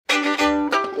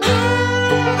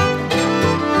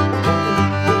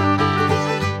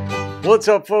What's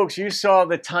up, folks? You saw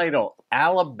the title,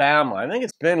 Alabama. I think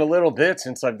it's been a little bit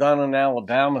since I've done an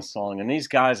Alabama song, and these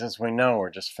guys, as we know, are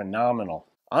just phenomenal.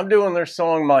 I'm doing their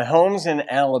song, My Home's in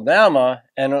Alabama,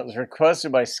 and it was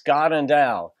requested by Scott and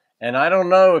Al. And I don't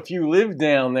know if you live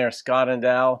down there, Scott and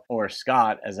Al, or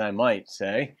Scott, as I might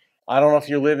say. I don't know if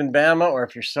you live in Bama or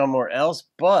if you're somewhere else,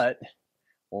 but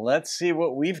let's see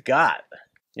what we've got.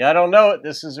 Yeah, I don't know it.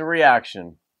 This is a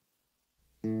reaction.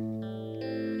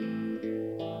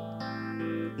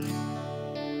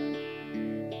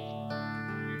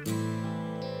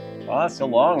 Oh, that's a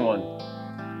long one.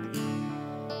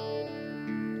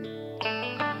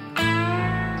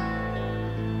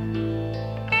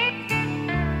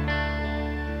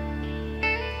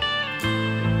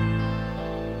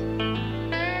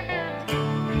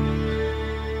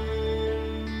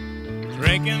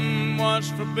 Drinking was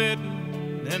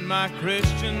forbidden in my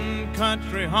Christian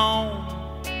country home.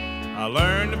 I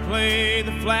learned to play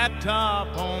the flat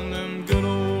top on them good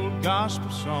old gospel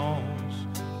songs.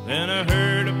 Then I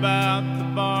heard about the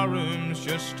barrooms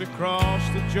just across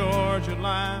the Georgia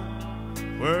line,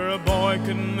 where a boy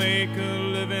could make a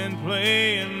living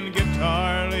playing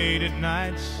guitar late at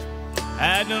nights.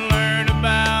 Had to learn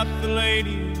about the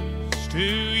ladies, too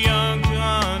young to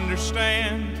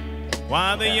understand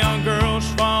why the young girls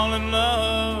fall in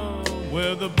love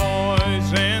with the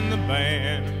boys in the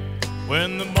band.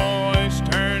 When the boys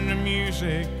turn to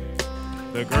music,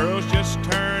 the girls just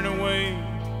turn away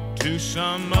to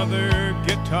some other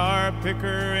guitar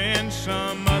picker in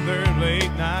some other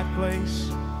late night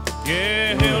place.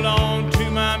 Yeah, held on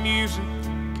to my music,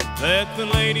 let the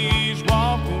ladies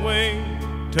walk away.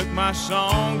 Took my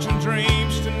songs and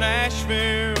dreams to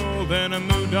Nashville, then I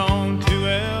moved on to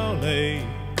L.A.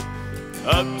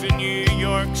 Up to New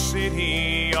York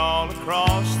City, all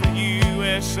across the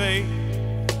USA.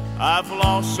 I've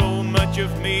lost so much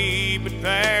of me, but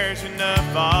there's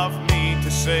enough of me to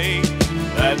say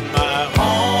that my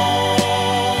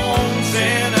home's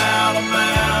in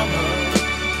Alabama.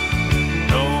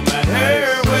 No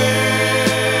matter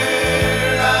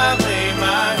where I lay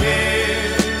my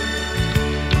head,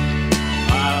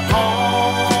 my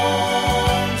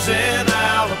home's in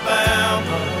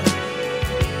Alabama.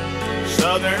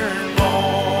 Southern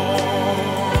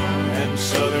born and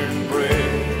southern bred.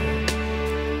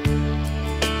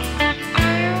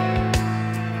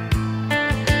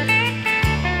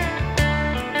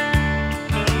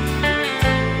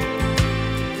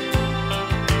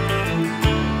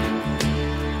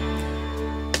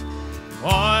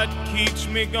 What keeps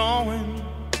me going,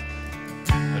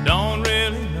 I don't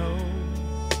really know.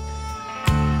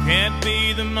 Can't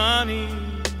be the money,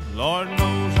 Lord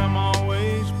knows I'm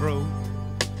always broke.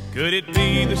 Could it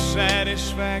be the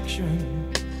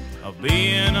satisfaction of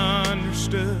being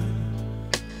understood,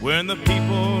 when the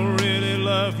people really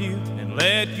love you and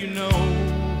let you know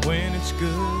when it's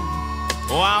good?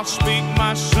 Oh, I'll speak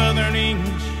my southern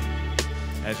English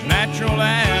as natural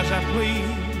as I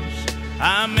please.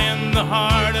 I'm in the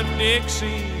heart of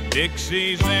Dixie,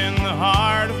 Dixie's in the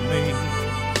heart of me.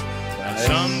 And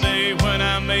someday when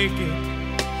I make it,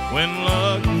 when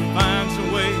luck finds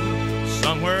a way,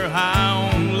 somewhere high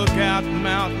on Lookout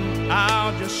Mountain,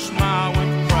 I'll just smile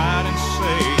with pride and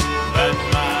say that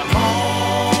my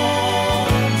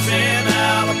home's in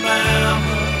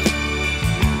Alabama.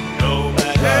 No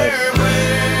matter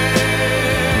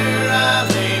where I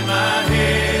lay my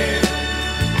head,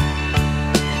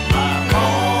 my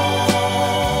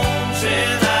home's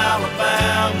in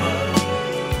Alabama.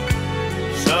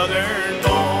 Southern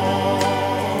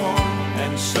born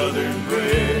and southern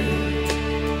bred.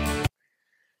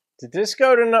 Did this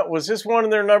go to, was this one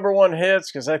of their #1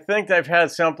 hits? Because I think they've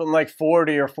had something like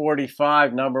 40 or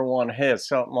 45 #1 hits,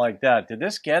 something like that. Did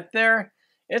this get there?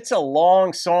 It's a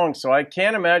long song, so I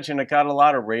can't imagine it got a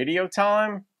lot of radio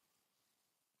time.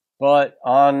 But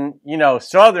on, you know,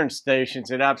 southern stations,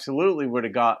 it absolutely would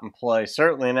have gotten play,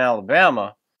 certainly in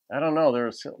Alabama. I don't know,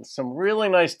 there's some really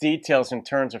nice details in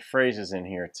terms of phrases in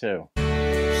here, too.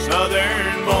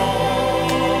 Southern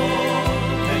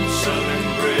born and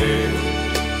southern bred.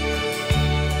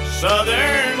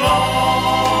 Southern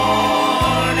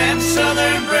born and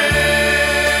southern bred.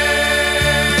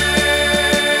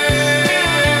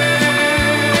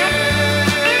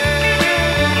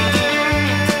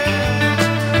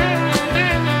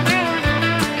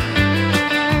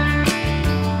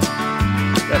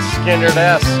 That's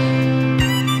Skynyrd-esque.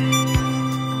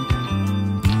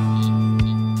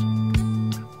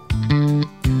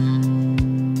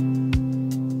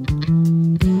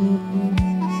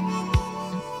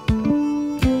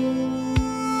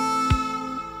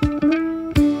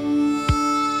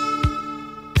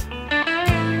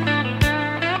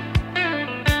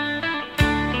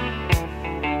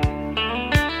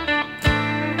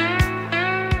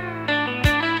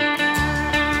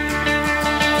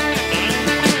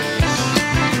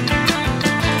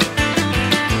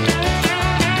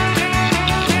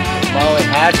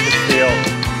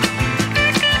 Hatchetfield.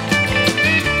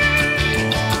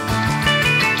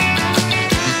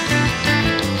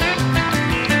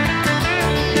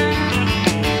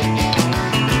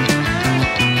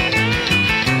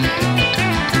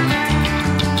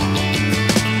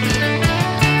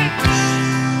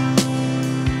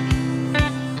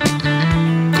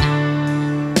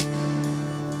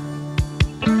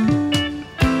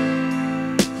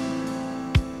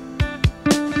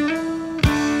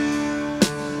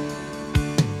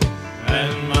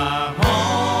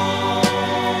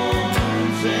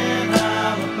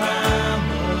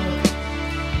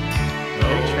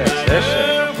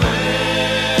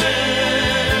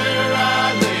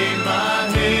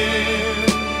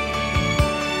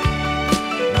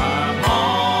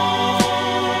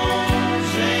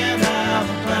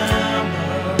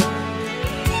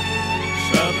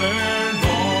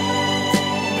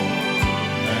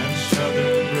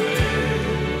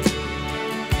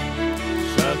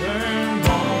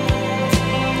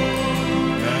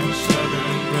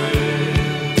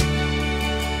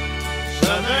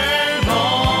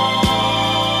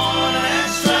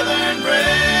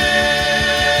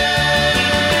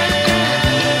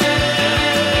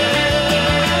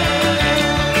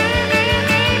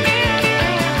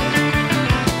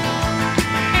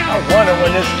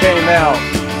 When this came out,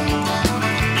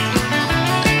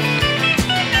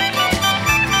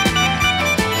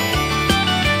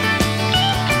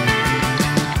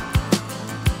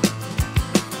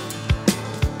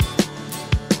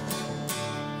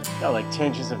 got like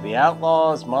tinges of the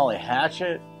Outlaws, Molly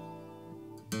Hatchet.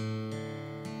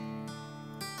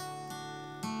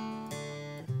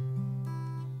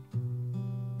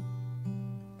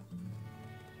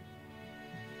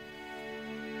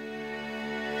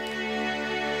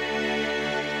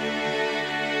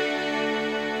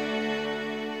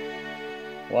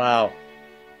 Wow.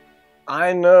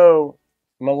 I know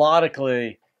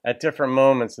melodically at different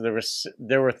moments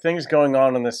there were things going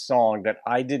on in this song that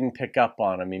I didn't pick up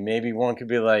on. I mean, maybe one could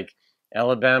be like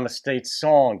Alabama State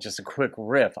Song, just a quick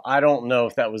riff. I don't know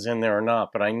if that was in there or not,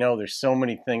 but I know there's so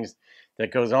many things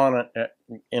that goes on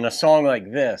in a song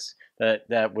like this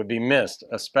that would be missed,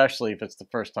 especially if it's the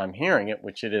first time hearing it,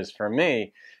 which it is for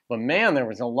me. But man, there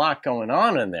was a lot going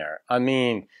on in there. I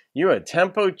mean, you had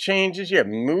tempo changes, you had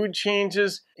mood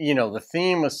changes. You know, the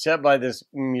theme was set by this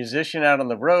musician out on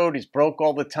the road. He's broke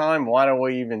all the time. Why do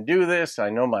I even do this? I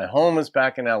know my home is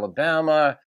back in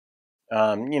Alabama.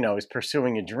 You know, he's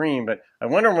pursuing a dream. But I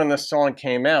wonder when this song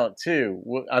came out,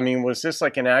 too. I mean, was this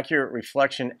like an accurate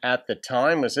reflection at the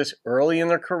time? Was this early in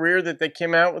their career that they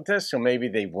came out with this? So maybe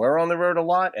they were on the road a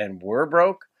lot and were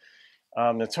broke?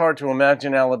 It's hard to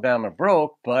imagine Alabama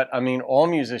broke, but I mean, all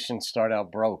musicians start out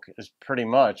broke, is pretty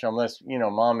much, unless, you know,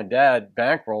 mom and dad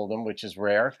bankrolled them, which is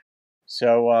rare.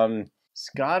 So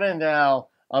Scott and Al,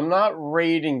 I'm not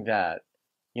rating that.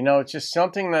 You know, it's just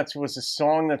something that was a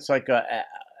song that's like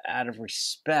out of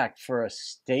respect for a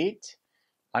state.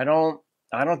 I don't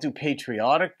do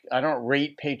patriotic. I don't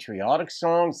rate patriotic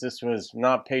songs. This was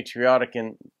not patriotic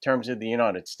in terms of the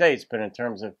United States, but in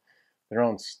terms of their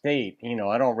own state. You know,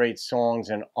 I don't rate songs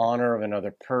in honor of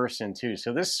another person too.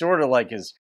 So this sort of like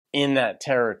is in that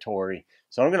territory.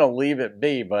 So I'm going to leave it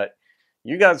be, but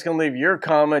you guys can leave your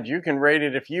comment. You can rate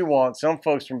it if you want. Some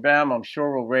folks from BAM, I'm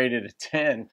sure, will rate it a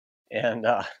 10. And,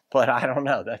 but I don't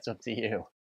know. That's up to you.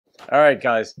 All right,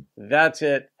 guys, that's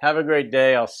it. Have a great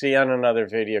day. I'll see you on another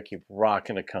video. Keep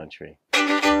rocking the country.